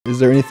Is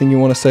there anything you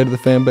want to say to the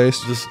fan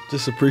base?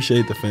 Just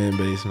appreciate the fan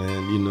base,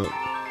 man. You know.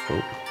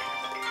 Oh.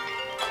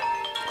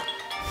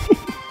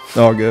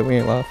 All good. We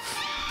ain't live.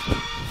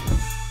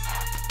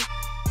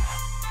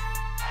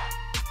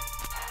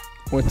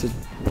 Went to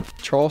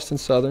Charleston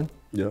Southern.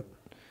 Yep.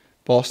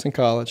 Boston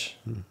College.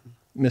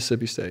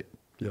 Mississippi State.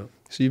 Yep.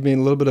 So you've been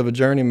a little bit of a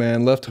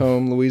journeyman. Left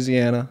home,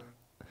 Louisiana.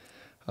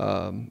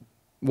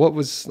 What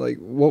was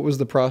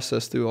the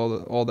process through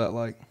all that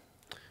like?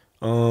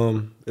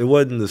 It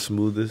wasn't the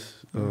smoothest.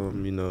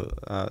 You know,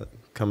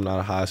 coming out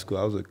of high school,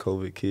 I was a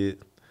COVID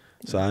kid,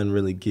 so I didn't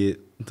really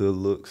get the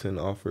looks and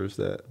offers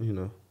that, you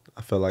know,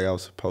 I felt like I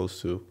was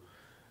supposed to.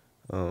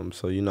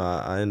 So, you know,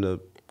 I ended up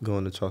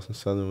going to Charleston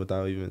Southern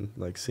without even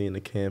like seeing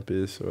the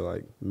campus or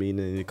like meeting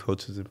any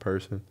coaches in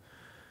person.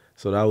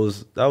 So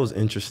that was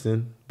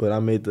interesting, but I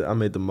made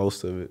the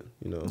most of it.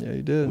 You know, yeah,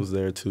 you did. I was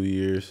there 2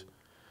 years,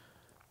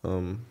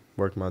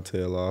 worked my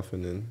tail off,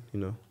 and then, you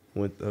know,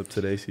 went up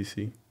to the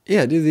ACC.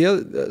 Yeah,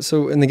 dude.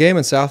 So in the game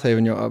in South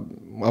Haven,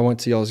 I went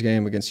to y'all's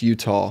game against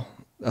Utah.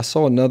 I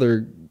saw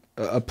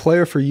a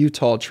player for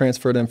Utah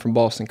transferred in from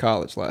Boston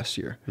College last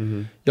year.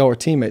 Mm-hmm. Y'all were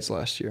teammates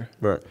last year.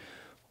 Right.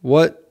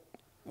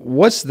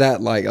 What's that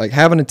like? Like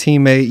having a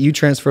teammate, you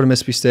transfer to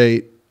Mississippi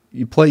State,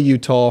 you play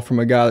Utah from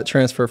a guy that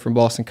transferred from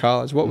Boston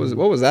College. What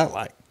was that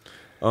like?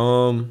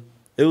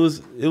 It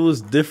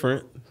was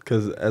different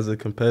because as a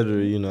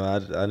competitor, you know, I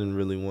didn't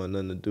really want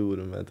nothing to do with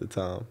him at the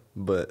time,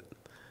 but.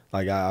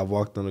 Like, I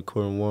walked on the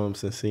court in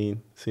warm-ups and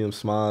seen him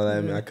smile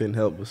at me. I couldn't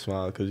help but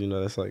smile because, you know,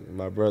 that's like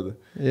my brother.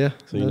 Yeah,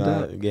 so, you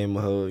know, I gave him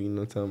a hug, you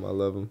know, tell him I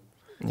love him.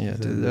 Yeah,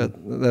 dude,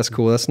 that's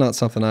cool. That's not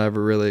something I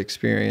ever really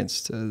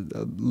experienced a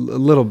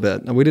little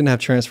bit. We didn't have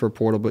transfer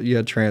portal, but you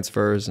had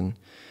transfers, and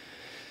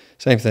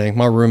same thing.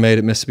 My roommate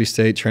at Mississippi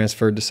State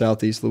transferred to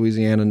Southeast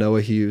Louisiana,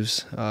 Noah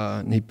Hughes,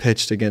 and he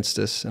pitched against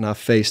us, and I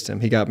faced him.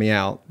 He got me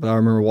out, but I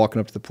remember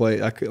walking up to the plate.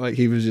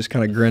 He was just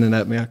kind of grinning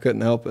at me. I couldn't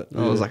help it.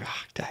 I was like,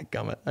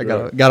 dadgummit, I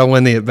gotta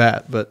win the at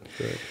bat. But,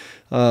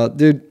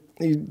 dude,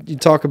 you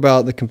talk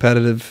about the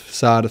competitive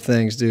side of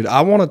things, dude.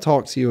 I want to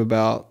talk to you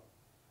about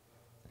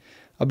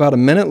a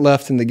minute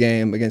left in the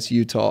game against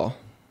Utah.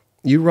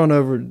 You run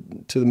over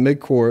to the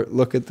midcourt,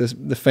 look at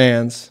the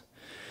fans.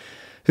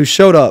 Who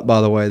showed up,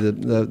 by the way,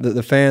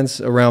 the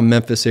fans around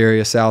Memphis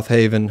area, South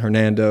Haven,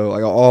 Hernando,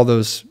 like all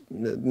those,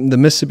 the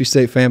Mississippi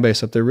State fan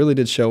base up there really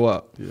did show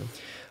up. Yeah.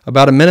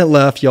 About a minute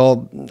left,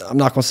 y'all, I'm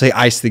not going to say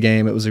iced the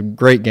game. It was a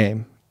great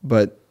game.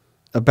 But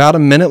about a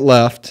minute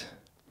left,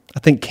 I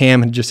think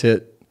Cam had just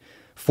hit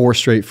 4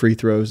 straight free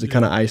throws to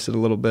kind of ice it a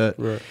little bit.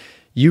 Right.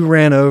 You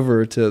ran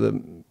over to the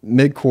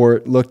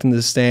midcourt, looked into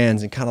the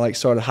stands, and kind of like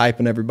started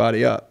hyping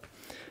everybody up.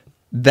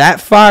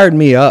 That fired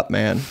me up,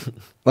 man.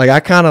 Like,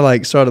 I kind of,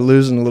 like, started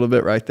losing a little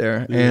bit right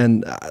there. Yeah.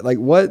 And, like,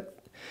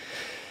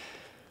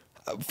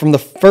 from the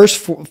first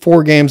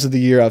 4 games of the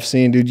year I've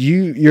seen, dude,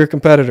 you're a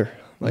competitor.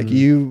 Like,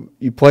 you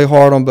play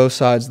hard on both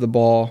sides of the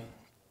ball,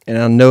 and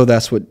I know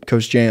that's what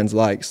Coach Jans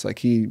likes.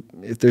 Like,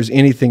 if there's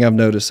anything I've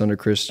noticed under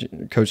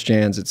Coach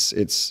Jans,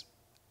 it's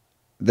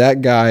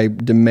that guy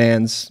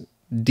demands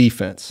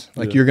defense.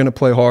 Like, you're going to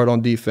play hard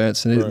on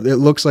defense, and it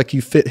looks like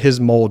you fit his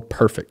mold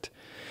perfect.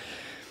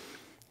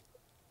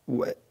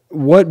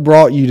 What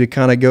brought you to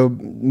kind of go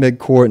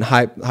mid-court and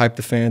hype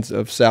the fans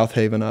of South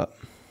Haven up?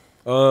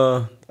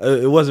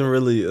 It wasn't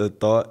really a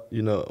thought.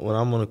 You know, when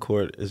I'm on the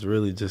court, it's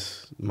really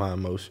just my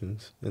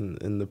emotions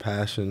and the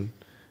passion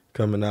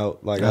coming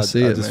out. Like I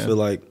just feel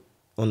like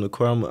on the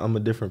court, I'm a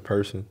different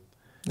person.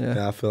 Yeah, and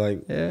I feel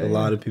like a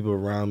lot of people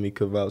around me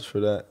could vouch for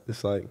that.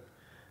 It's like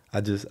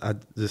I just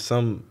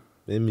some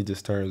in me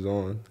just turns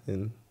on,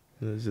 and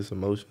it's just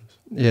emotions.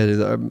 Yeah,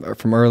 dude,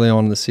 from early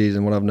on in the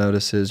season, what I've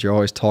noticed is you're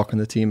always talking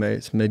to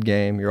teammates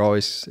mid-game. You're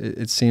always,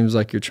 it seems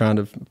like you're trying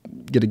to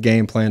get a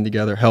game plan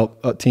together,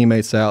 help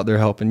teammates out. They're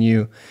helping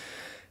you.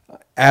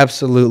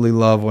 Absolutely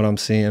love what I'm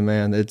seeing,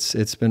 man.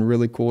 It's been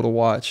really cool to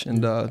watch,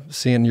 and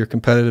seeing your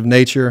competitive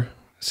nature,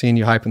 seeing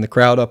you hyping the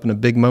crowd up in a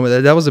big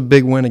moment. That was a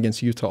big win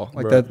against Utah.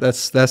 Like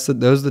those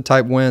are the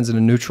type wins in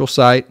a neutral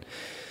site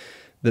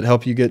that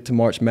help you get to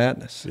March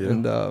Madness. Yeah.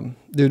 And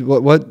dude,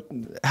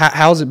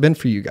 how's it been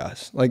for you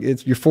guys? Like,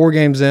 you're 4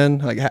 games in.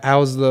 Like,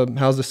 how's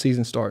the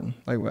season starting?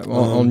 Like,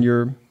 on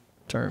your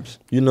terms.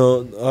 You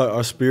know,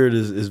 our spirit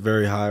is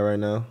very high right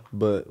now,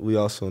 but we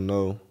also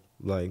know,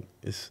 like,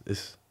 it's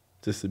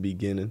just the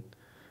beginning.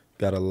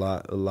 Got a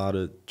lot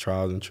of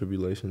trials and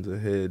tribulations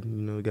ahead. You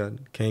know,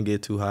 can't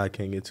get too high,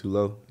 can't get too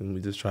low, and we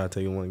just try to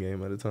take it one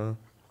game at a time.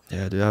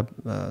 Yeah, dude,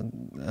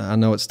 I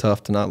know it's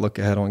tough to not look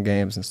ahead on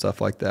games and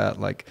stuff like that.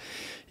 Like,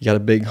 you got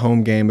a big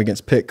home game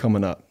against Pitt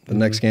coming up. The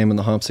next game in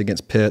the Humps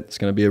against Pitt. It's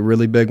going to be a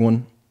really big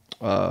one.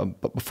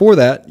 But before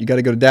that, you got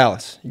to go to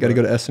Dallas. You got to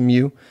go to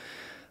SMU.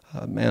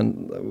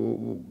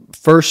 Man,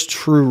 first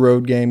true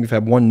road game. You've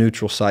had 1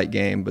 neutral site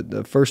game, but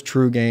the first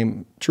true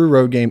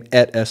road game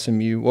at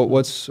SMU.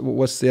 What's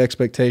the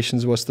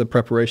expectations? What's the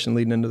preparation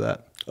leading into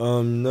that?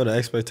 No, the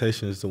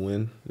expectation is to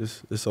win.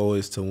 It's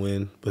always to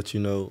win, but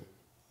you know.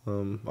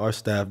 Our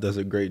staff does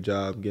a great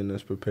job getting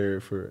us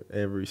prepared for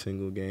every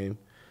single game,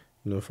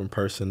 you know, from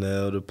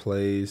personnel to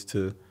plays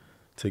to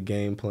to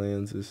game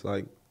plans. It's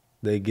like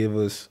they give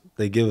us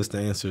the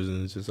answers,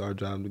 and it's just our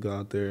job to go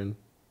out there and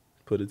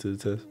put it to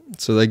the test.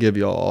 So they give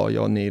y'all all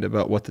y'all need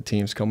about what the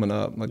team's coming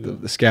up, like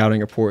the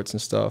scouting reports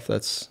and stuff.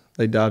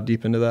 They dive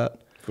deep into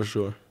that. For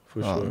sure.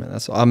 Man,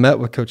 I met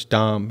with Coach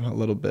Dom a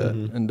little bit,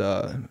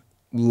 and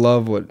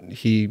love what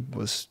he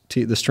was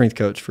the strength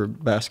coach for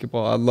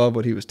basketball. I love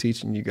what he was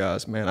teaching you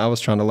guys, man. I was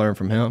trying to learn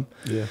from him.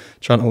 Yeah,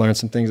 trying to learn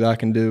some things I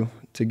can do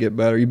to get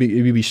better. You'd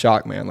be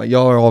shocked, man. Like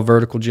y'all are all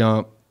vertical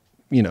jump.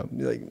 You know,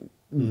 like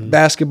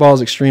basketball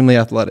is extremely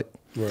athletic.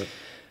 Right.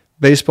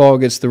 Baseball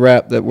gets the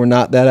rap that we're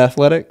not that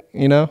athletic,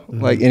 you know,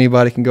 like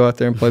anybody can go out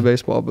there and play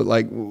baseball, but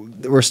like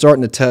we're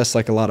starting to test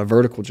like a lot of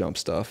vertical jump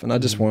stuff. And I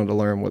just wanted to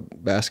learn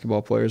what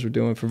basketball players were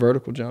doing for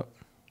vertical jump.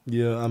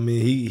 Yeah, I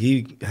mean,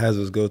 he has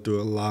us go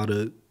through a lot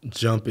of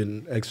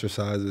jumping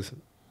exercises.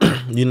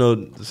 You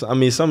know, I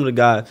mean, some of the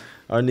guys,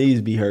 our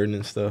knees be hurting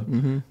and stuff,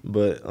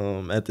 but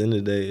at the end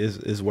of the day,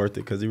 it's worth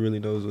it because he really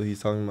knows what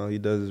he's talking about. He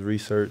does his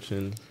research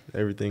and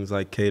everything's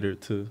like catered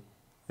to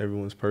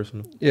everyone's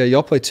personal. Yeah,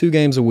 y'all play 2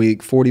 games a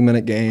week,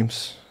 40-minute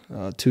games,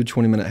 2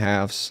 20-minute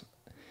halves.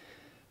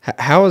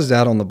 How is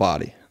that on the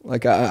body?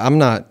 Like I'm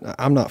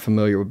not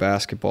familiar with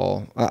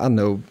basketball. I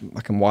know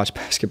I can watch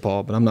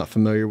basketball, but I'm not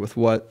familiar with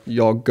what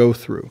y'all go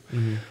through.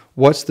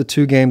 What's the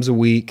 2 games a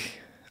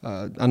week?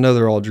 I know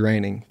they're all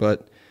draining,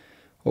 but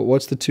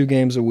what's the 2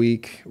 games a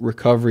week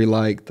recovery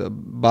like? The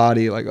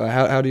body, like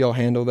how do y'all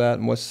handle that?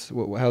 And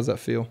how's that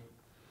feel?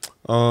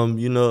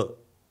 You know,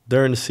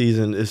 during the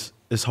season,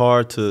 it's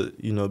hard to,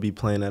 you know, be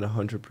playing at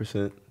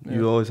 100%. Yeah.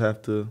 You always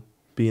have to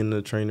be in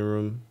the training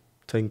room,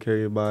 taking care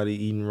of your body,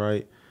 eating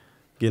right,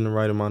 getting the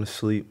right amount of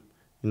sleep.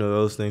 You know,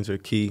 those things are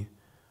key,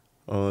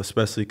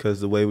 especially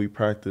because the way we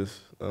practice,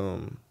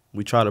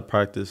 we try to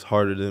practice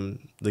harder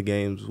than the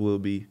games will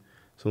be.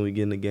 So when we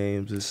get in the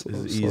games, it's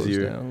easier. Slows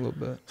down a little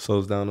bit.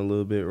 Slows down a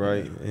little bit,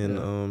 right? Yeah,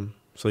 and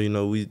so, you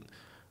know, we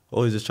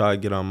always just try to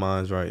get our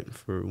minds right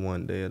for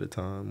one day at a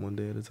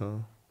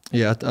time.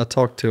 Yeah, I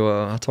talked to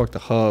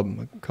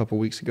Hub a couple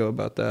weeks ago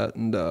about that,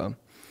 and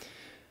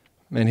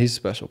man, he's a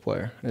special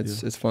player.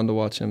 It's fun to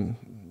watch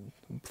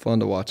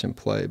him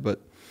play.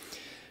 But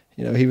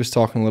you know, he was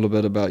talking a little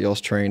bit about y'all's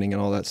training and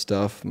all that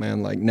stuff.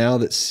 Man, like now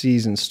that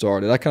season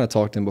started, I kind of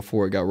talked to him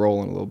before it got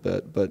rolling a little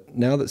bit. But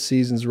now that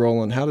season's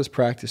rolling, how does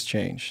practice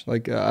change?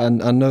 Like I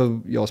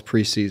know y'all's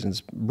preseason's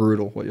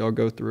brutal, what y'all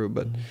go through,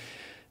 but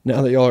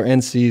now that y'all are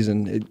in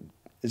season,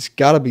 it's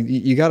got to be,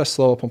 you got to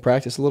slow up on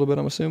practice a little bit,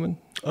 I'm assuming.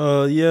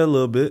 Yeah, a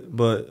little bit,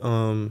 but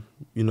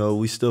you know,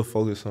 we still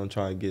focus on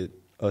trying to get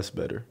us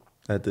better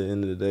at the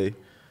end of the day,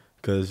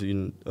 because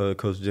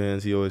Coach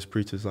Jans, he always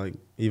preaches like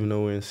even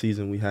though we're in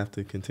season, we have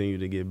to continue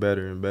to get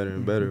better and better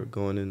and better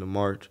going into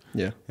March.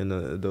 Yeah, and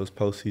those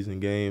postseason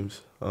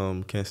games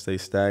can't stay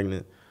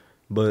stagnant,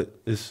 but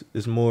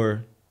it's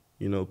more,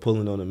 you know,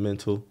 pulling on the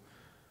mental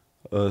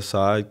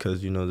side,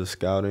 because you know the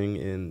scouting,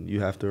 and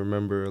you have to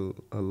remember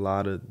a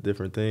lot of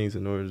different things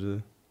in order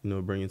to, you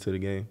know, bring it to the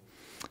game.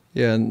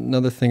 Yeah,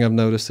 another thing I've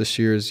noticed this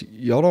year is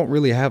y'all don't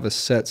really have a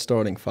set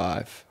starting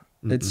 5.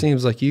 It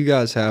seems like you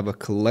guys have a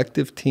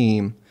collective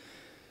team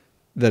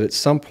that at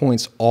some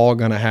point's all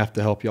going to have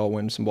to help y'all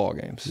win some ball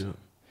games.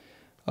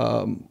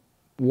 Yeah.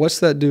 What's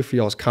that do for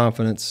y'all's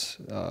confidence?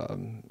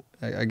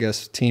 I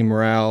guess team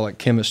morale, like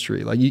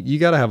chemistry. Like you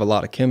got to have a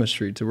lot of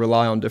chemistry to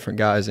rely on different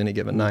guys any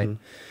given night.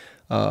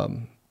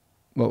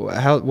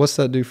 What's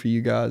that do for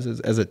you guys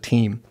as a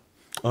team?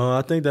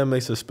 I think that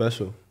makes us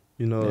special.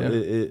 You know,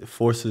 it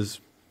forces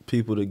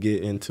people to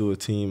get into a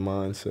team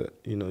mindset.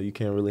 You know, you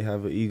can't really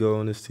have an ego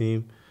on this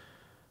team.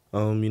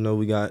 You know,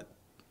 we got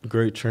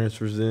great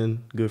transfers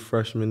in, good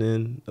freshmen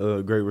in,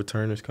 great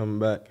returners coming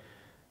back,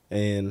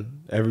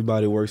 and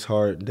everybody works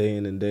hard day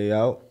in and day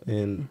out.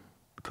 And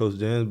Coach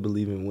Jans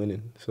believes in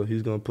winning, so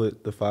he's gonna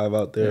put the 5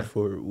 out there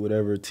for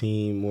whatever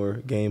team or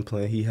game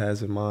plan he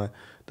has in mind.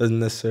 Doesn't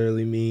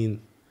necessarily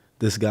mean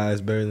this guy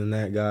is better than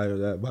that guy or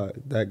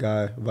that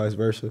guy, vice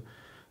versa.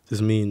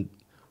 Just mean,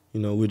 you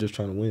know, we're just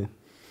trying to win.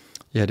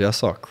 Yeah, dude, I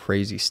saw a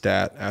crazy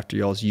stat after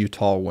y'all's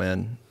Utah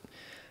win.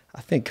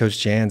 I think Coach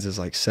Jans is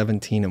like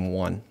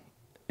 17-1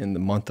 in the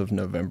month of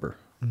November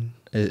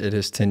at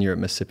his tenure at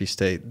Mississippi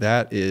State.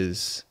 That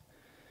is,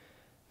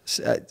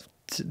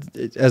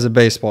 as a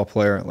baseball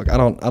player, like I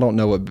don't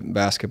know what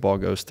basketball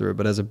goes through,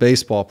 but as a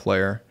baseball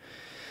player,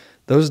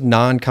 those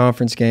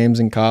non-conference games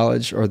in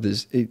college are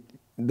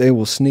they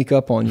will sneak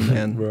up on you,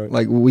 man. Right.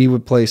 Like we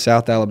would play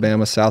South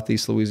Alabama,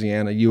 Southeast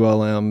Louisiana,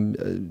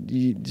 ULM,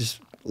 just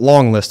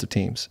long list of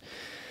teams.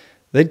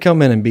 They'd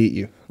come in and beat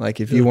you, like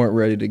if you weren't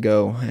ready to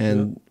go.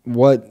 And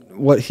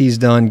what he's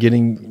done,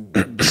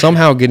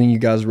 somehow getting you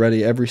guys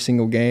ready every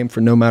single game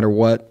for no matter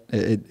what,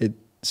 it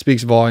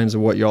speaks volumes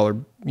of what y'all are,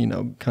 you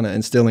know, kind of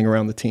instilling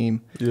around the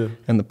team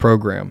and the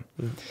program.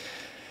 Yeah.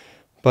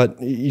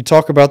 But you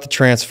talk about the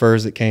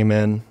transfers that came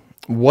in.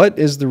 What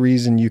is the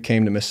reason you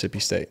came to Mississippi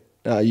State?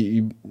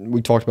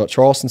 We talked about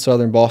Charleston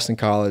Southern, Boston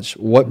College.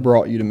 What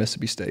brought you to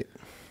Mississippi State?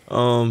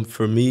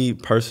 For me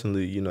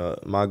personally, you know,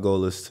 my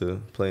goal is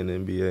to play in the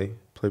NBA,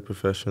 play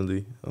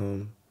professionally,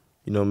 you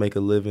know, make a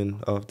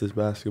living off this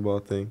basketball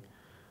thing.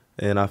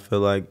 And I feel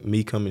like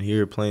me coming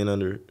here playing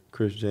under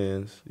Chris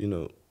Jans, you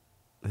know,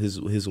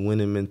 his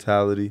winning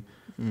mentality,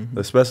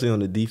 especially on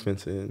the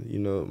defense end. You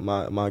know,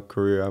 my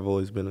career, I've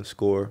always been a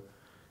scorer.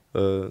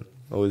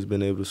 Always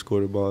been able to score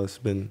the ball. It's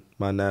been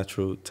my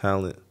natural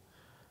talent.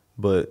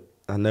 But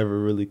I never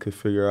really could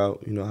figure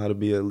out, you know, how to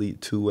be an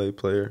elite two-way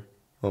player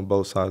on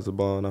both sides of the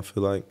ball. And I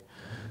feel like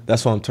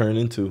that's what I'm turning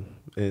into.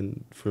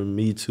 And for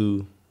me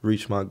to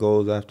reach my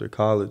goals after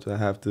college, I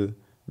have to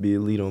be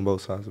elite on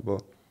both sides of the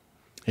ball.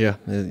 Yeah,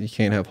 you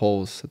can't have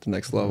holes at the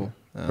next level.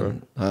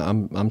 Right.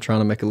 I'm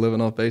trying to make a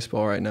living off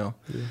baseball right now,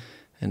 Yeah.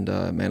 and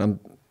man,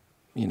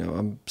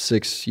 I'm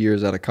 6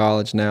 years out of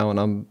college now, and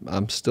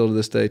I'm still to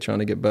this day trying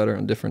to get better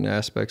on different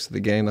aspects of the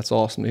game. That's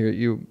awesome to hear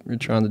you're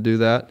trying to do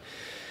that,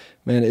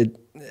 man.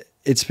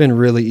 It's been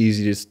really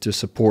easy to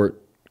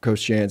support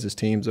Coach Jans'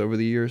 teams over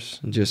the years,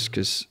 just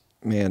because,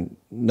 man,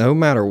 no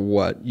matter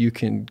what, you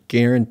can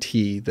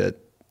guarantee that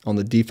on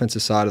the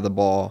defensive side of the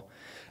ball,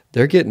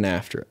 they're getting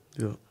after it.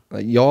 Yeah.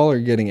 Like, y'all are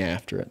getting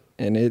after it,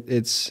 and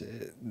it's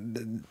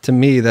to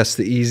me, that's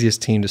the easiest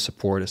team to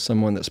support, is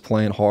someone that's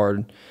playing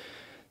hard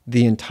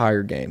the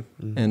entire game.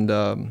 And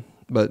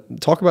but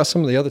talk about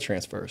some of the other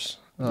transfers.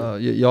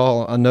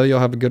 Y'all, I know y'all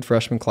have a good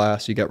freshman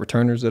class. You got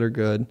returners that are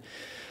good,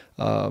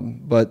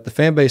 but the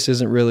fan base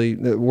isn't really.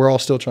 We're all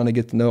still trying to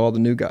get to know all the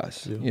new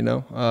guys. Yeah. You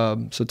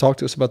know, so talk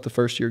to us about the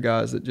first year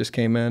guys that just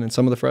came in and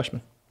some of the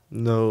freshmen.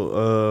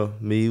 No,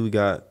 we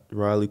got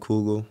Riley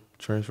Kugel,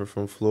 transfer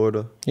from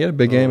Florida. He had a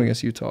big game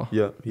against Utah.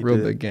 Yeah, he real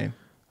did. big game.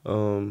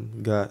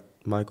 Got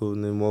Michael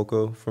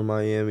Nwoko from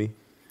Miami.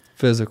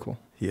 Physical.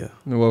 Yeah.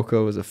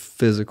 Nwoko is a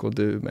physical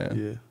dude, man.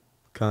 Yeah.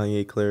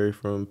 Kanye Clary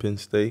from Penn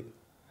State.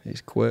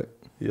 He's quick.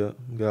 Yeah.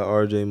 Got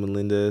RJ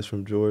Melendez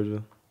from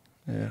Georgia.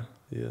 Yeah.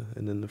 Yeah.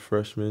 And then the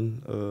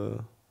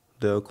freshman,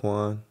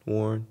 Delquan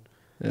Warren,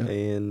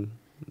 and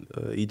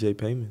EJ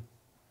Payman.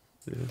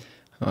 Yeah.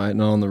 All right,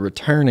 now on the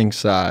returning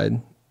side,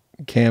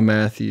 Cam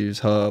Matthews,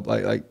 Hub,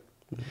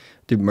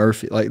 dude,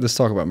 Murphy. Let's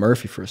talk about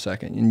Murphy for a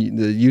second. In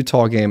the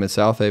Utah game at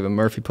South Haven,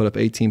 Murphy put up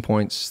 18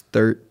 points,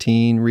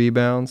 13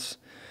 rebounds.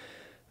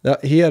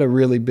 He had a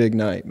really big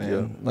night,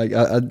 man.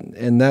 Yeah.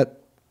 And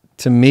that,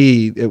 to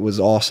me, it was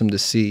awesome to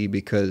see,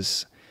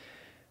 because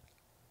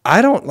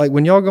I don't like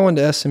when y'all go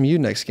into SMU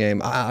next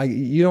game.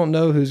 You don't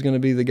know who's going to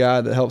be the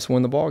guy that helps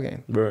win the ball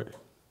game. Right.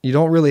 You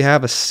don't really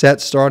have a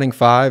set starting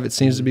five. It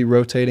seems to be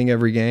rotating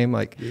every game.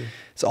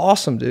 It's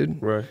awesome,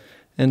 dude. Right.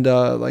 And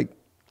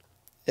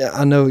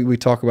I know we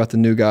talk about the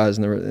new guys,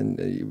 and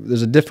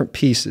there's different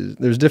pieces.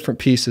 There's different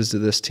pieces to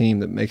this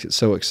team that makes it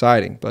so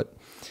exciting. But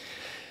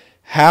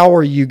how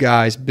are you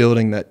guys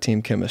building that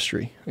team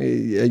chemistry?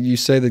 You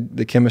say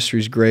the chemistry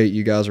is great.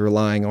 You guys are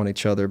relying on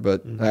each other.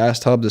 But I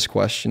asked Hub this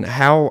question: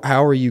 How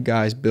are you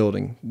guys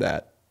building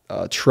that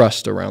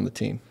trust around the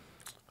team?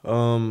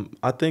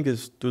 I think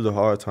it's through the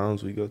hard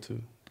times we go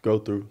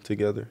through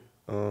together.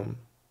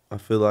 I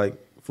feel like,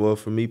 for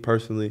me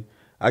personally,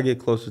 I get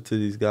closer to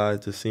these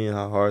guys just seeing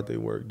how hard they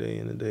work day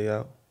in and day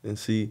out, and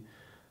see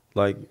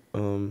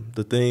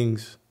the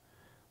things,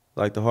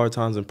 like the hard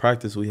times in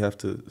practice we have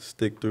to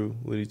stick through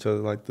with each other,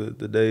 like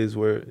the days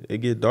where it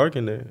get dark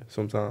in there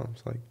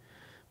sometimes. Like,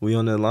 we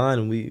on that line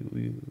and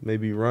we may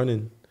be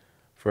running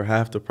for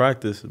half the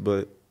practice,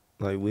 but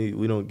like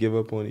we don't give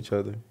up on each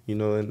other, you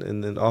know,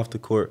 and then off the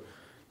court,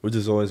 we're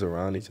just always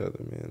around each other,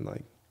 man.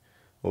 Like,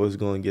 always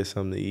going to get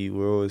something to eat.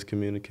 We're always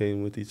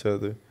communicating with each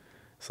other.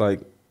 It's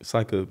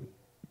like a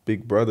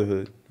big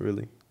brotherhood,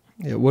 really.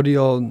 Yeah. What do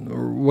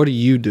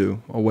you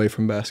do away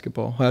from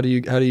basketball? How do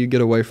you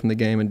get away from the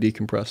game and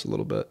decompress a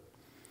little bit?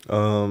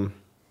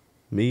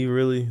 Me,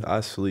 really, I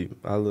sleep.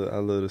 I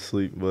love to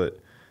sleep, but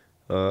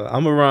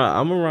I'm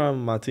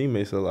around my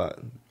teammates a lot.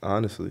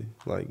 Honestly,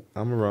 like,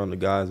 I'm around the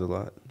guys a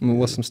lot.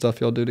 What's some stuff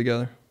y'all do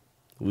together?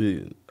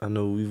 I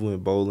know we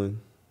went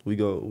bowling. We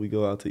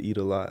go out to eat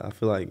a lot. I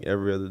feel like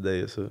every other day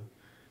it's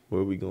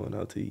where we going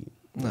out to eat.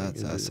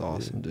 That's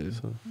awesome, dude.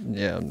 So.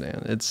 Yeah,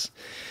 man.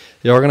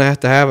 Y'all are gonna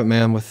have it,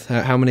 man. With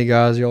how many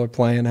guys y'all are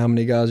playing, how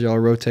many guys y'all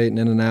are rotating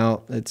in and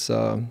out.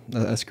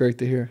 That's great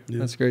to hear. Yeah.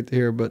 That's great to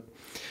hear. But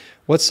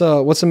what's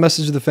the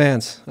message to the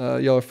fans?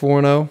 Y'all are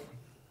 4-0.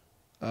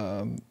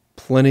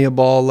 Plenty of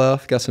ball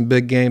left. Got some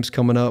big games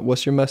coming up.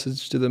 What's your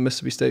message to the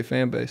Mississippi State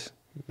fan base?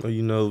 Well,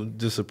 you know,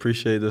 just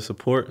appreciate the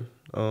support.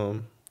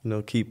 You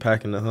know, keep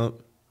packing the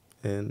hump.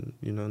 And,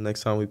 you know,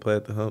 next time we play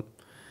at the hump,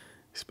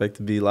 expect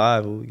to be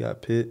live. We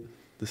got Pitt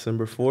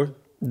December 4th.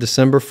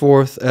 December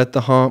 4th at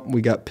the hump.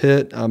 We got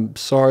Pitt. I'm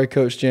sorry,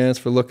 Coach Jans,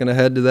 for looking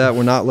ahead to that.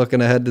 We're not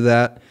looking ahead to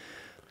that.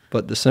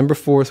 But December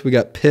 4th, we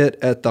got Pitt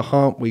at the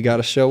hump. We got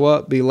to show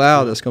up, be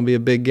loud. That's going to be a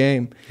big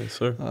game. Yes,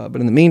 sir. But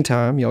in the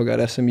meantime, y'all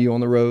got SMU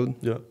on the road.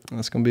 Yeah.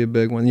 That's going to be a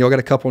big one. Y'all got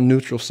a couple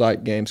neutral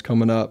site games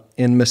coming up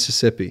in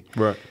Mississippi.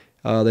 Right.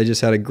 They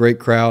just had a great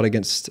crowd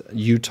against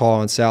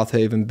Utah and South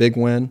Haven. Big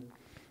win.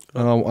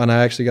 And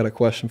I actually got a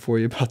question for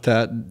you about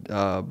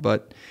that.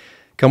 But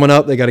coming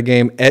up, they got a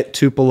game at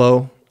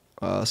Tupelo.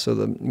 So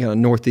the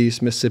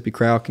northeast Mississippi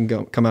crowd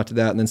can come out to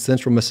that. And then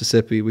central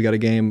Mississippi, we got a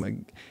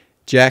game,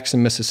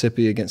 Jackson,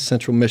 Mississippi against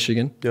Central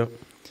Michigan. Yep.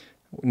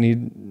 We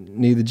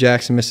need the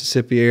Jackson,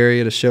 Mississippi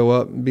area to show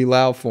up and be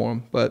loud for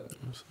them. But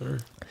Yes,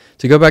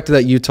 to go back to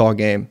that Utah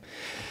game,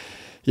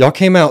 y'all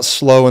came out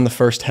slow in the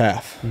first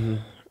half. mm-hmm.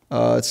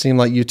 It seemed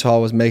like Utah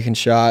was making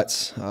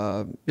shots.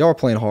 Y'all were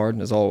playing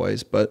hard, as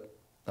always, but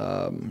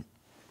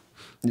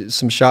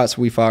some shots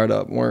we fired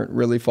up weren't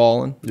really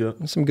falling. Yeah.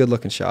 Some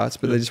good-looking shots,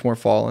 but they just weren't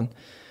falling.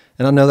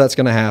 And I know that's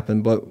going to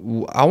happen, but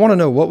I want to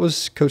know, what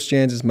was Coach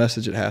Jans's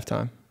message at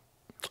halftime?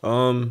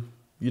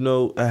 You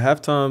know, at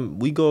halftime,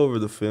 we go over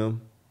the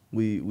film.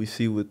 We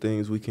see what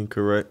things we can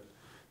correct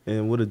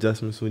and what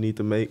adjustments we need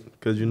to make,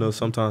 because, you know,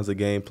 sometimes the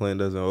game plan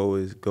doesn't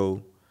always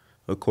go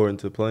according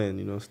to plan.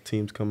 You know,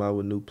 teams come out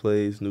with new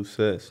plays, new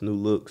sets, new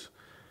looks.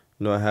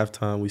 You know, at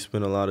halftime, we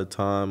spent a lot of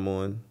time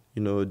on,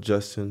 you know,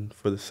 adjusting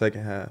for the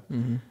second half.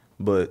 Mm-hmm.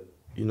 But,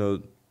 you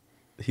know,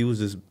 he was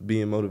just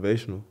being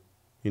motivational.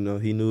 You know,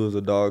 he knew it was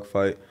a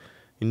dogfight.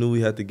 He knew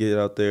we had to get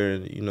out there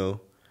and, you know,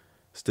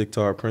 stick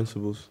to our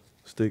principles,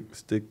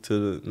 stick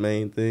to the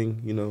main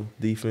thing, you know,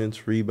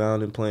 defense,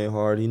 rebounding, playing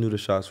hard. He knew the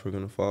shots were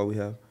going to fall. We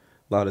have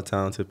a lot of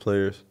talented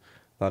players,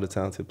 a lot of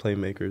talented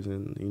playmakers,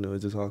 and, you know, it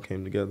just all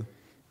came together.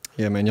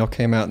 Yeah, man, y'all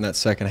came out in that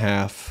second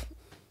half.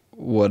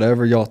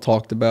 Whatever y'all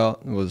talked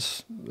about, it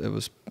was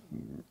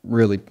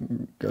really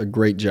a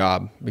great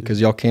job, because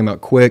y'all came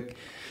out quick.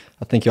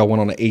 I think y'all went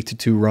on an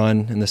 8-2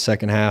 run in the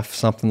second half,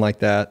 something like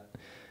that.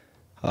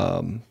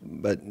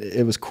 But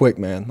it was quick,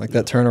 man. Like,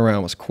 that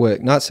turnaround was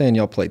quick. Not saying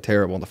y'all played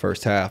terrible in the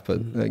first half,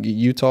 but like,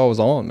 Utah was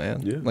on,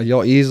 man. Yeah. Like,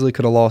 y'all easily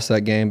could have lost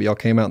that game, but y'all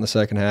came out in the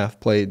second half,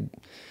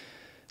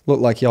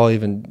 looked like y'all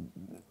even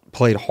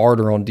played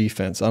harder on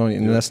defense.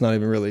 And that's not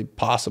even really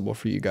possible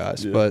for you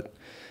guys. Yeah. But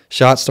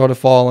shots started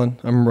falling.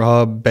 I remember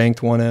Hub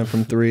banked one in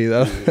from three.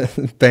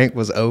 The bank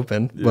was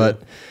open. Yeah.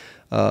 But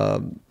I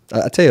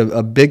tell you,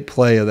 a big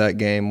play of that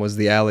game was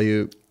the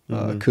alley-oop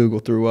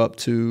Kugel threw up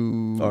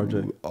to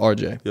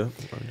RJ. Yeah,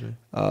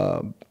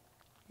 RJ.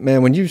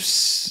 Man,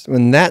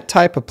 when that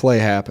type of play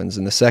happens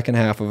in the second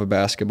half of a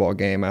basketball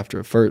game after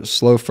a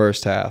slow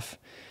first half,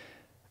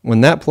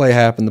 when that play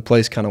happened, the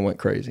place kind of went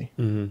crazy.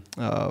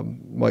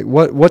 Mm-hmm. Like,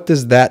 what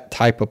does that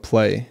type of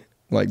play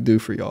like do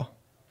for y'all?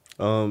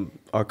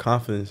 Our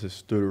confidence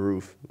is through the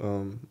roof.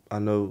 I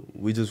know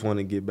we just want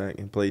to get back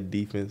and play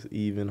defense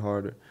even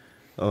harder.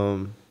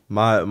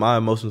 My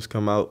emotions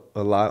come out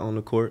a lot on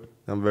the court.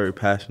 I'm very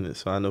passionate,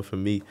 so I know for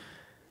me,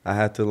 I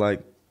had to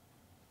like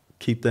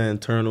keep that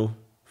internal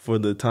for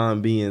the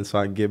time being, so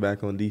I can get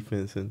back on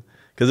defense, and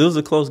because it was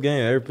a close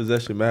game, every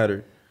possession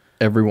mattered.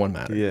 Everyone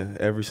mattered. Yeah,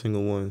 every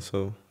single one.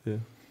 So yeah.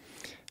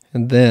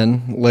 And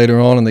then later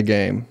on in the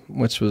game,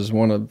 which was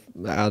one of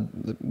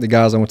the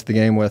guys I went to the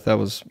game with, that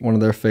was one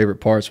of their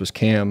favorite parts, was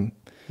Cam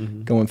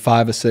going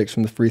 5 of 6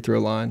 from the free throw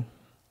line.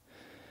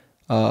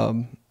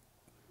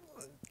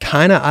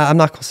 Kind of, I'm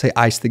not going to say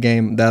ice the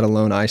game. That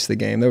alone iced the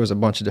game. There was a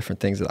bunch of different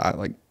things that I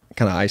like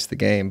kind of iced the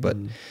game. But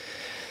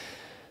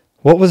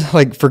what was,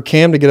 like, for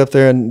Cam to get up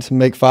there and to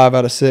make 5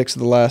 out of 6 of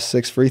the last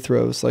 6 free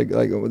throws, like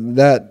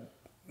that,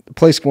 the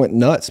place went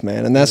nuts,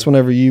 man. And that's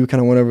whenever you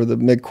kind of went over the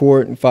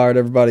midcourt and fired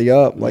everybody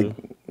up. Like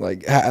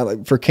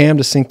for Cam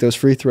to sink those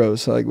free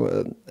throws, like,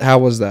 how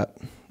was that?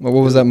 What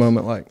was that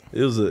moment like?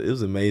 It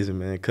was amazing,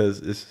 man,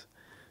 because it's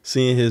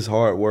seeing his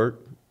hard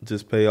work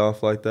just pay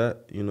off like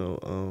that, you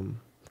know,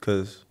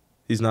 because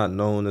he's not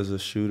known as a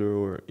shooter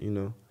or, you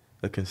know,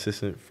 a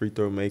consistent free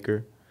throw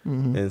maker.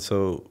 And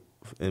so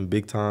in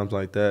big times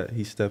like that,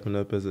 he's stepping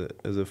up as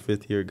a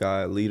fifth-year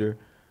guy, leader,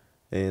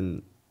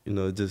 and, you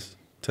know, just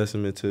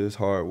testament to his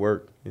hard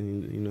work,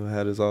 and, you know,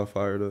 had us all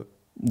fired up.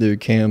 Dude,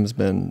 Cam's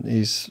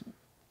he's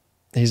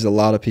a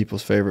lot of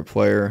people's favorite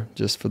player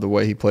just for the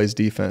way he plays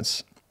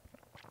defense,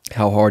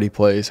 how hard he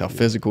plays, how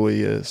physical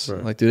he is.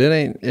 Right. Like,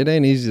 dude, it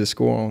ain't easy to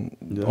score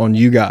on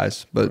you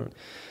guys, but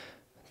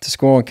to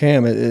score on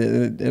Cam,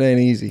 it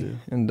ain't easy. Yeah.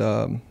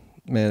 And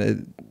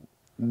man,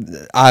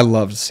 I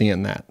loved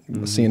seeing that,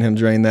 seeing him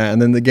drain that.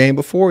 And then the game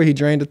before, he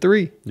drained a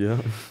 3.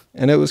 Yeah.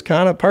 And it was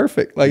kind of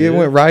perfect. Like, it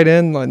went right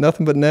in, like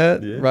nothing but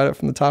net, right up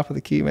from the top of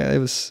the key, man.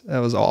 That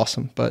was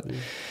awesome. But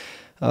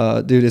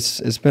dude,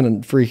 it's been a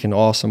freaking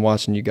awesome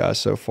watching you guys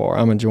so far.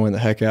 I'm enjoying the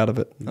heck out of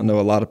it. I know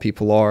a lot of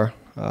people are.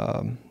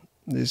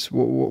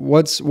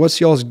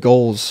 What's y'all's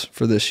goals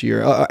for this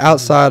year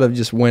outside of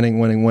just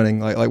winning?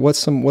 Like what's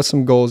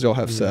some goals y'all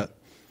have set?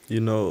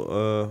 You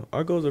know,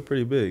 our goals are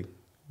pretty big.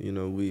 You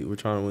know, we're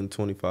trying to win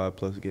 25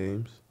 plus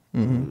games.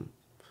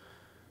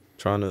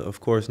 Trying to, of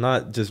course,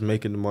 not just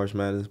make it to March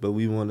Madness, but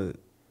we want to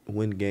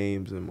win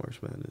games in March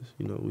Madness.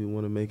 You know, we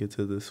want to make it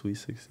to the Sweet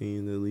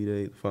 16, the Elite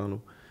 8, the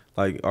final.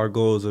 Like, our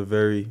goals are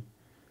very,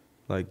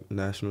 like,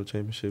 national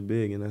championship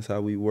big, and that's how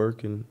we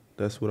work, and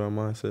that's what our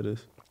mindset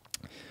is.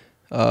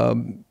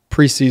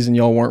 Preseason,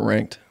 y'all weren't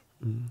ranked.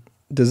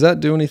 Does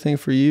that do anything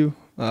for you?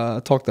 I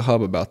talked to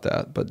Hub about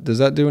that, but does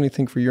that do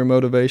anything for your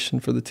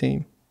motivation for the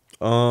team?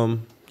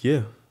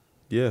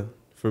 Yeah.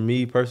 For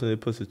me personally,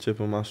 it puts a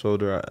chip on my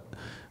shoulder.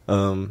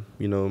 You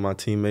know, my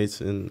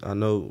teammates, and I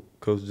know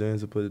Coach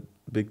Jans will put a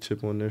big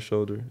chip on their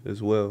shoulder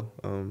as well.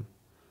 You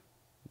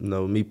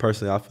know, me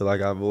personally, I feel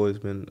like I've always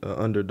been an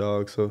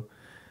underdog, so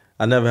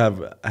I never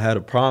have had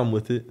a problem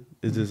with it.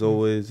 It's just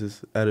always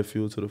just added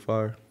fuel to the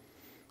fire.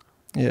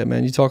 Yeah,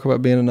 man, you talk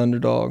about being an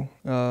underdog.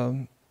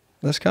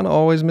 That's kind of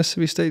always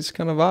Mississippi State's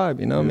kind of vibe,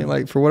 you know? I mean,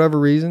 like, for whatever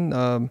reason,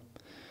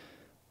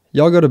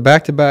 y'all go to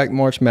back-to-back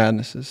March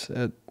Madnesses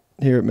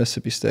here at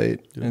Mississippi State,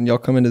 and y'all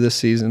come into this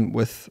season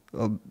with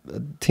a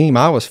team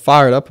I was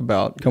fired up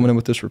about coming in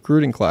with this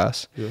recruiting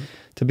class.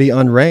 To be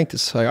unranked,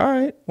 it's like, all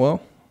right,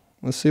 well,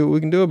 let's see what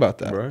we can do about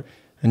that. Right.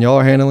 And y'all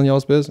are handling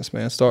y'all's business,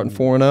 man, starting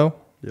 4-0.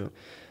 Yeah.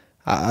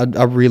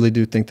 I really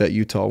do think that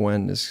Utah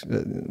win is,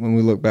 when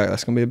we look back,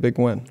 that's going to be a big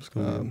win.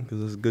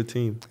 Because it's a good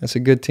team. It's a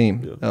good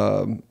team.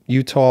 Yeah.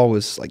 Utah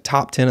was like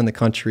top 10 in the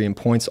country in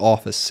points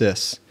off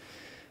assists.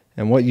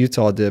 And what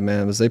Utah did,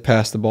 man, was they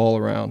passed the ball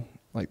around.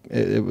 Like,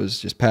 it was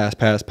just pass,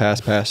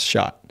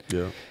 shot.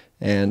 Yeah.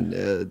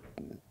 And,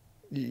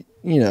 you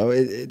know,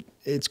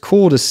 it's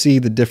cool to see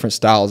the different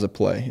styles of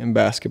play in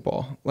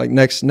basketball. Like,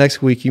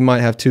 next week you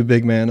might have 2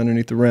 big men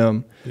underneath the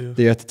rim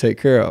that you have to take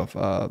care of.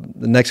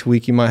 The next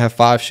week you might have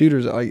 5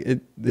 shooters. Like,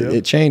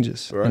 it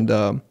changes. Right.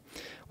 And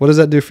what does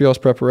that do for y'all's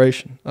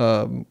preparation?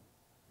 And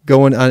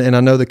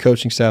I know the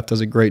coaching staff does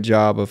a great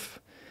job of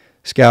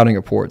scouting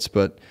reports,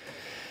 but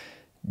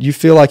you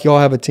feel like y'all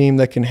have a team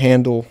that can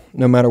handle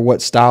no matter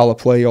what style of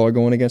play y'all are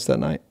going against that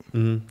night?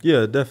 Mm-hmm.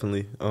 Yeah,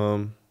 definitely.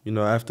 You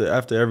know, after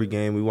every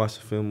game, we watch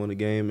the film on the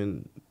game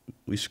and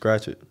we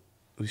scratch it.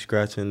 We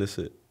scratch it,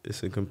 and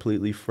it's a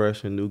completely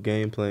fresh and new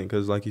game plan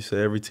because, like you said,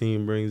 every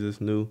team brings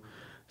us new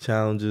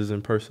challenges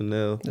and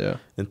personnel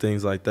and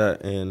things like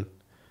that. And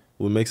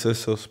what makes us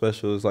so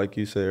special is, like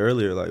you said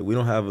earlier, like, we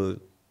don't have a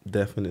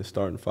definite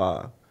starting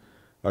 5.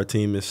 Our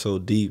team is so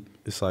deep.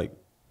 It's like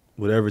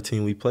whatever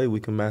team we play, we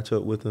can match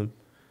up with them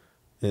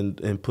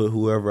and put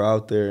whoever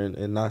out there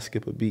and not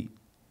skip a beat.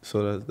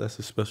 So that's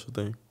a special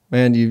thing.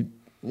 Man,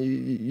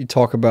 you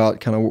talk about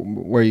kind of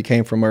where you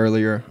came from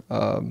earlier.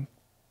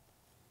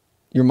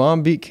 Your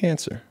mom beat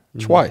cancer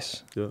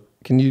twice. Yeah.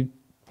 Can you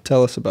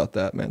tell us about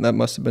that, man? That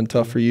must have been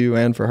tough for you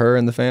and for her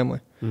and the family.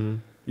 You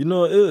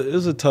know, it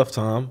was a tough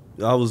time.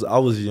 I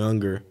was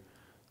younger,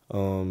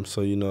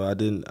 so, you know, I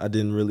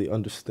didn't really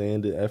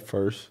understand it at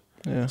first,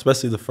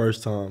 especially the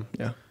first time.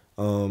 Yeah.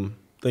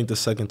 I think the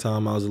second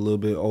time I was a little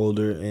bit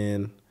older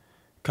and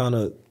kind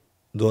of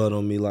dwelled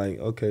on me like,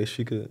 okay,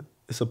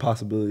 it's a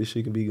possibility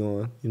she could be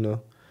gone, you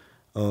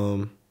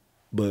know.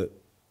 But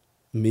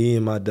me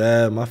and my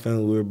dad, my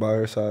family, we were by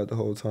her side the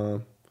whole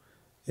time.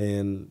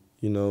 And,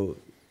 you know,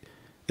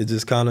 it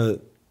just kind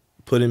of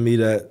put in me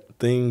that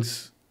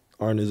things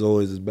aren't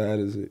always as bad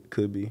as it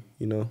could be,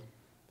 you know.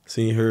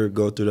 Seeing her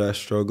go through that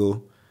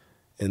struggle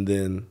and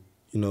then,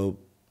 you know,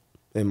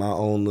 in my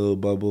own little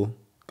bubble,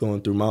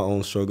 going through my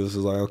own struggles,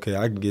 is like, okay,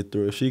 I can get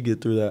through it. If she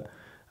get through that,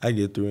 I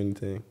get through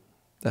anything.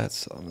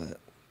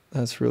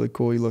 That's really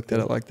cool. You looked at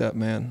it like that,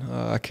 man.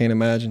 I can't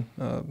imagine.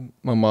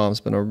 My mom's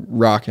been a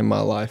rock in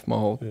my life, my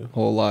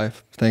whole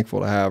life. Thankful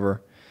to have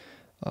her.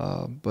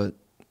 But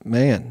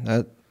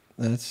man,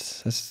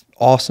 that's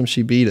awesome.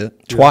 She beat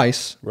it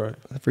twice. Right.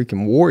 A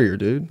freaking warrior,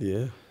 dude.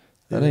 Yeah.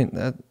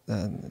 I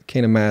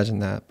can't imagine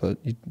that. But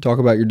you talk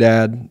about your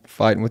dad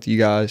fighting with you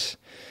guys.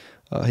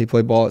 He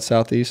played ball at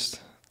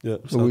Southeast.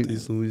 Yep,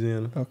 Southeast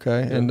Louisiana.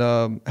 Okay. Yeah.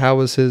 And how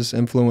was his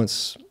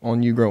influence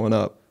on you growing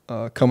up,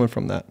 coming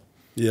from that?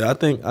 Yeah, I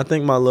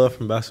think my love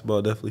from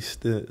basketball definitely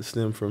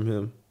stemmed from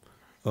him.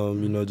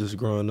 You know, just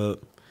growing up,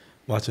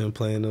 watching him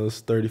play in those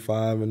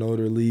 35 and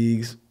older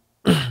leagues,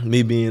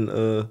 me being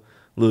a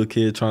little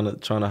kid trying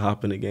to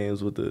hop into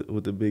games with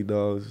the big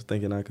dogs,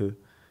 thinking I could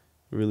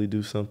really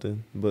do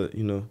something. But,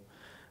 you know,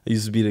 I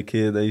used to be the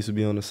kid that used to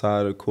be on the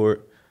side of the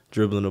court,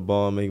 dribbling the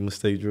ball, make a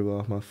mistake, dribble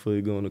off my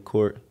foot, go on the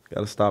court.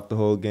 Got to stop the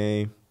whole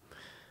game.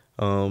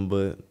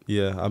 But,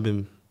 yeah, I've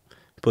been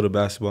put a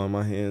basketball in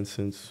my hand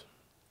since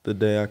the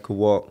day I could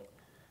walk,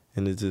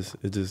 and it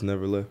just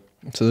never left.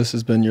 So this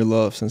has been your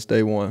love since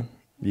day one?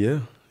 Yeah.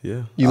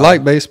 You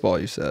like baseball,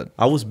 you said?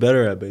 I was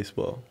better at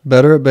baseball.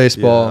 Better at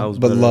baseball,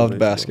 but loved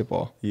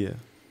basketball. Yeah.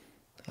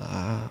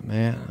 Ah,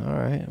 man. All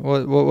right.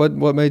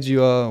 What made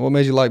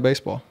you like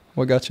baseball?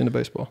 What got you into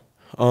baseball?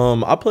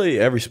 I played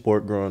every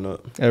sport growing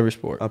up. Every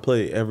sport. I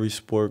played every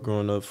sport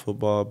growing up: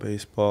 football,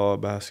 baseball,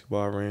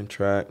 basketball. I ran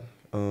track.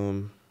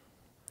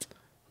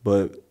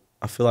 But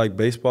I feel like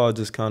baseball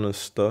just kind of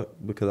stuck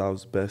because I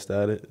was best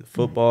at it.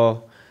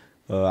 Football,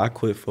 I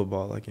quit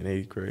football like in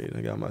 8th grade.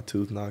 I got my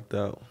tooth knocked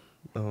out.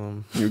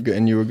 You were good,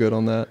 and you were good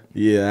on that?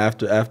 Yeah,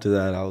 after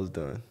that I was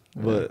done.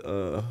 Yeah.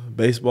 But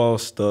baseball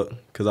stuck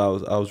because I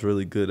was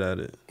really good at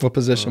it. What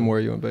position were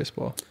you in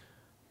baseball?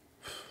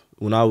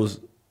 When I was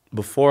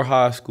before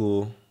high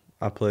school,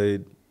 I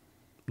played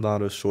a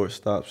lot of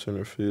shortstop,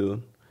 center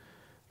field.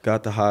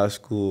 Got to high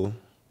school,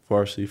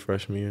 varsity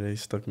freshman year, they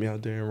stuck me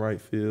out there in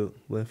right field,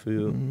 left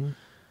field,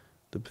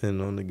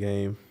 depending on the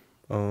game.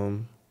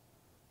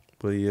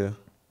 But yeah,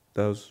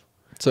 that was.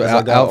 So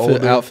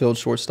outfield,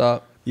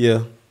 shortstop.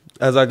 Yeah,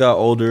 as I got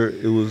older,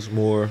 it was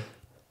more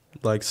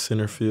like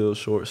center field,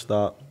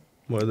 shortstop,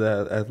 More of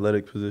the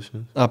athletic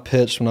positions. I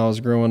pitched when I was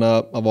growing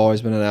up. I've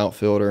always been an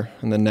outfielder,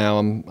 and then now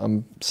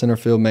I'm center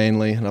field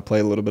mainly, and I play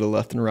a little bit of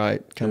left and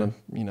right, kind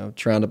of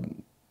trying to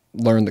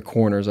learn the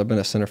corners. I've been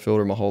a center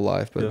fielder my whole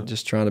life, but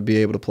just trying to be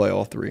able to play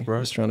all three.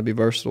 Right. Just trying to be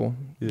versatile.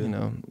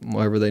 Yeah.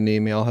 Wherever they need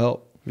me, I'll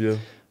help. Yeah.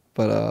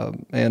 But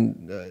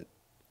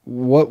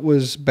what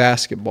was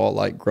basketball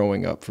like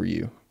growing up for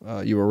you?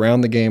 You were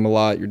around the game a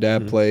lot. Your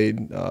dad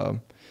played.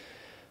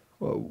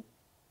 Well,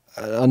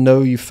 I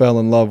know you fell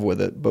in love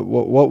with it, but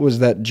what was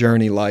that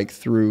journey like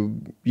through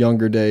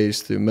younger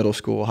days, through middle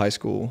school, high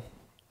school?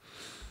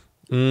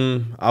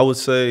 I would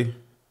say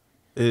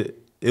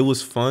it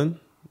was fun,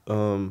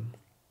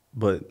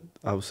 but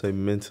I would say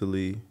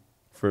mentally,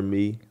 for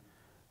me,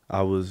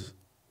 I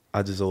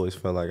just always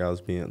felt like I was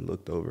being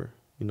looked over.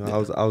 I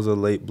was a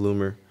late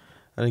bloomer.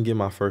 I didn't get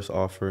my first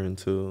offer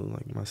until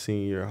like my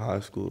senior year of high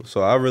school.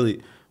 So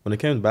when it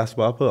came to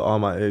basketball, I put all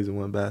my eggs in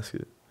one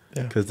basket.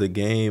 Yeah. Because the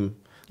game.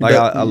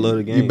 I love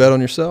the game. You bet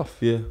on yourself.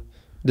 Yeah.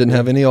 Didn't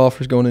have any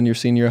offers going into your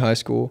senior year of high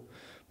school,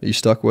 but you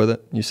stuck with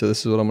it. You said,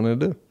 this is what I'm going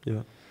to do.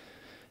 Yeah.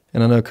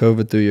 And I know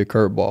COVID threw you a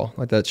curveball.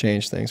 Like, that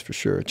changed things for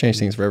sure. It changed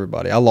things for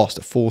everybody. I lost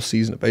a full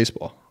season of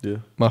baseball. Yeah.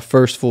 My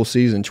first full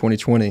season,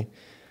 2020,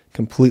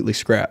 completely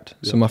scrapped.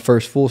 Yeah. So my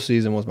first full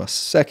season was my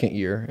second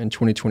year in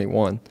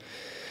 2021.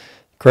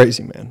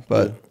 Crazy, man.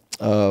 But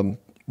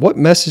what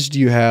message do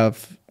you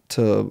have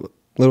to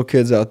little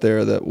kids out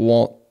there that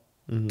want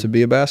to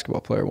be a basketball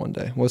player one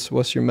day?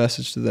 What's your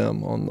message to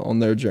them on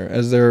their journey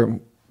as they're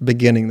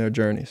beginning their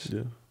journeys?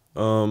 Yeah,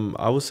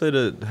 I would say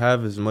to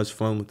have as much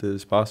fun with it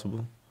as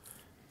possible,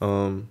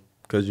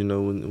 because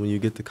when you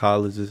get to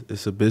college,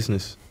 it's a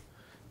business.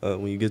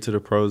 When you get to the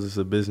pros, it's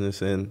a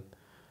business, and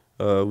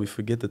we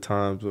forget the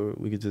times where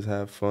we could just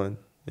have fun,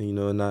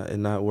 and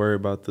not worry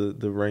about the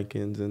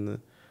rankings and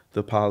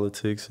the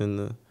politics and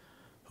the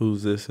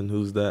who's this and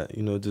who's that.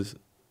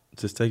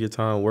 Just take your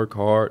time, work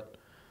hard.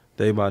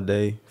 Day by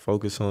day,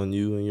 focus on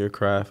you and your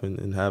craft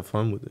and have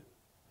fun with it.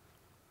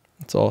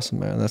 That's awesome,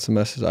 man. That's a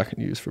message I can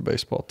use for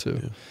baseball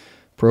too. Yeah.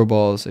 Pro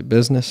ball is a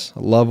business.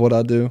 I love what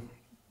I do.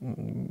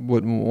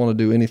 Wouldn't want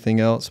to do anything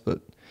else, but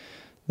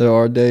there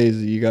are days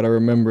that you got to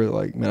remember,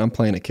 like, man, I'm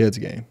playing a kid's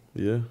game.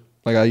 Yeah.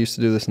 Like, I used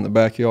to do this in the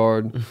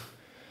backyard,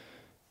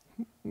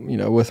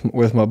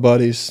 with my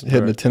buddies,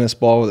 hitting a tennis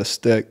ball with a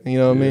stick. You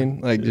know what I mean?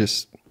 Like,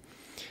 just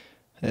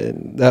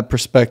that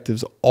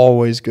perspective's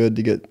always good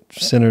to get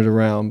centered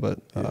around. But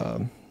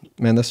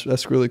man,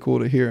 that's really cool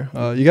to hear.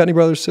 You got any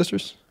brothers or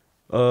sisters?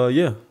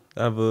 Yeah,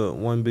 I have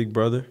one big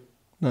brother.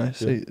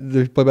 Nice. Yeah. Did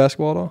he play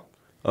basketball at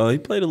all? He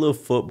played a little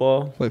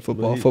football. Played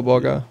football. Football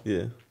guy.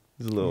 Yeah,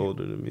 he's a little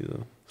older than me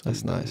though. So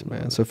that's nice,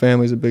 man. So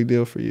family's a big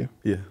deal for you.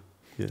 Yeah.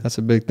 Yeah. That's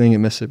a big thing at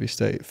Mississippi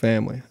State.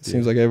 Family. It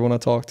seems like everyone I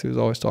talk to is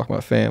always talking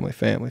about family.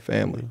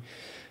 Yeah.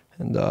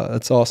 And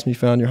that's awesome. You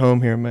found your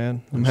home here,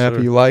 man. I'm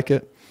happy you like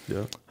it.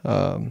 Yeah.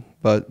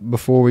 But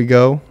before we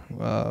go,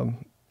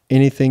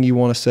 anything you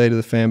want to say to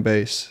the fan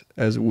base,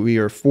 as we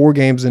are 4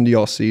 games into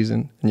y'all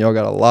season and y'all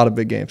got a lot of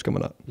big games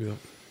coming up? Yeah.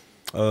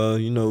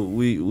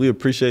 We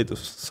appreciate the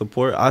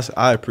support.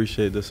 I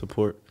appreciate the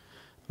support.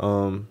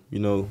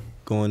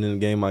 Going in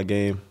game by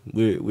game,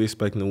 we're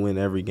expecting to win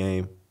every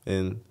game,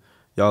 and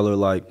y'all are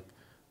like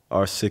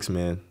our 6th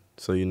man.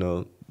 So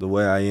the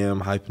way I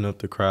am, hyping up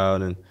the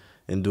crowd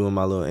and doing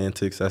my little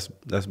antics,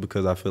 that's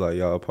because I feel like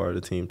y'all are part of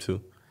the team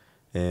too.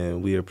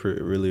 And we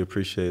really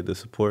appreciate the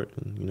support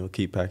and,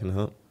 keep packing the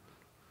hump.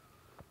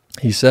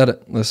 He said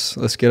it.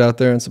 Let's get out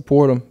there and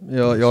support them.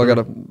 Y'all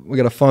we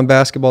got a fun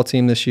basketball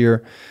team this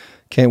year.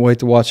 Can't wait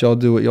to watch y'all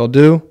do what y'all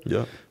do.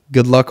 Yeah.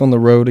 Good luck on the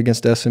road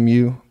against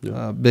SMU.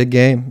 Yeah. Big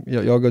game.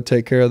 Y'all go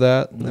take care of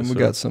that. And then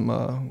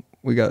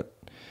we got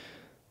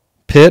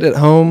Pitt at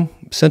home,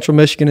 Central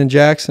Michigan and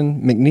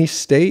Jackson, McNeese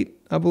State,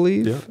 I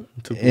believe,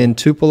 in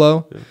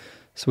Tupelo. Yeah.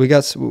 So we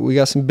got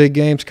some big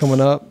games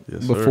coming up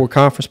before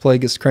conference play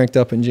gets cranked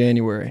up in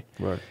January.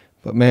 Right.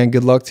 But man,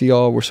 good luck to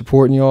y'all. We're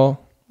supporting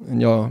y'all,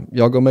 and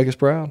y'all go make us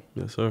proud.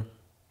 Yes, sir.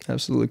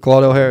 Absolutely.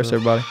 Claudell Harris,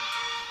 everybody.